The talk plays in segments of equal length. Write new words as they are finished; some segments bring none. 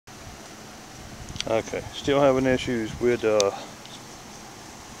Okay, still having issues with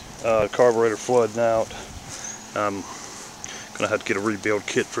carburetor flooding out. I'm gonna have to get a rebuild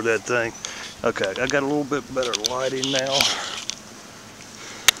kit for that thing. Okay, I got a little bit better lighting now.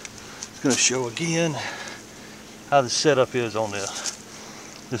 It's gonna show again how the setup is on this.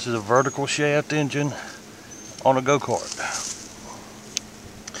 This is a vertical shaft engine on a go-kart.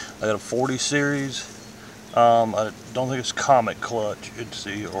 I got a 40 series. I don't think it's Comet clutch, it's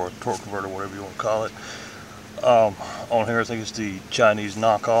the, or torque converter, whatever you want to call it. On here I think it's the Chinese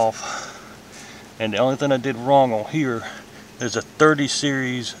knockoff. And the only thing I did wrong on here is a 30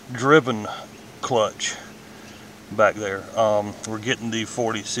 series driven clutch back there. We're getting the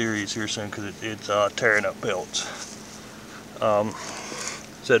 40 series here soon because it's tearing up belts.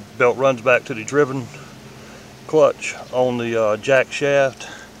 Said belt runs back to the driven clutch on the jack shaft,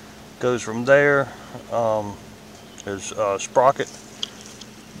 goes from there. There's a sprocket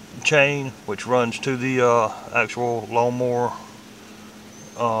chain which runs to the actual lawnmower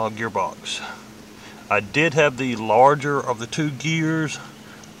gearbox. I did have the larger of the two gears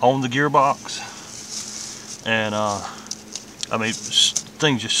on the gearbox, and I mean,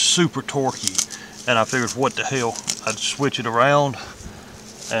 thing's just super torquey, and I figured what the hell, I'd switch it around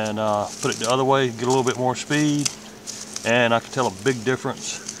and put it the other way, get a little bit more speed, and I can tell a big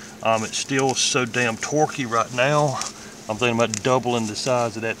difference. It's still so damn torquey right now. I'm thinking about doubling the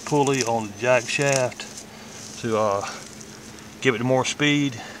size of that pulley on the jack shaft to give it more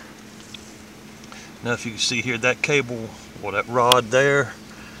speed. Now if you can see here, that cable, well, that rod there,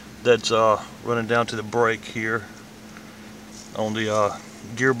 that's running down to the brake here on the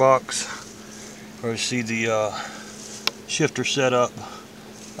gearbox. Where you see the shifter set up.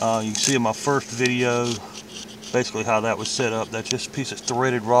 You can see in my first video basically how that was set up. That's just a piece of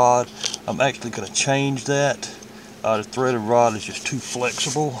threaded rod. I'm actually going to change that. The threaded rod is just too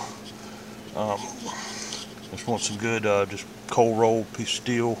flexible. Just want some good just cold rolled piece of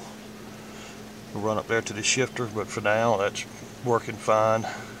steel to run up there to the shifter, but for now that's working fine.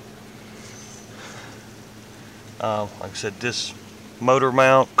 Like I said, this motor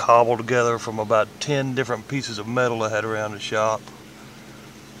mount cobbled together from about 10 different pieces of metal I had around the shop.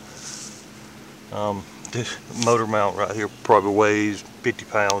 This motor mount right here probably weighs 50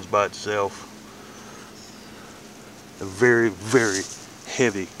 pounds by itself. A very, very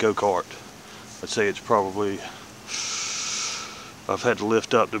heavy go-kart. I'd say it's probably, I've had to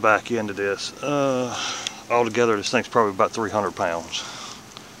lift up the back end of this. Altogether this thing's probably about 300 pounds.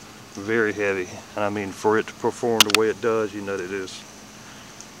 Very heavy, and I mean, for it to perform the way it does, you know that it is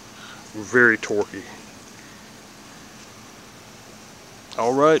very torquey.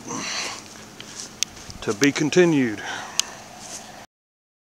 Alright, to be continued.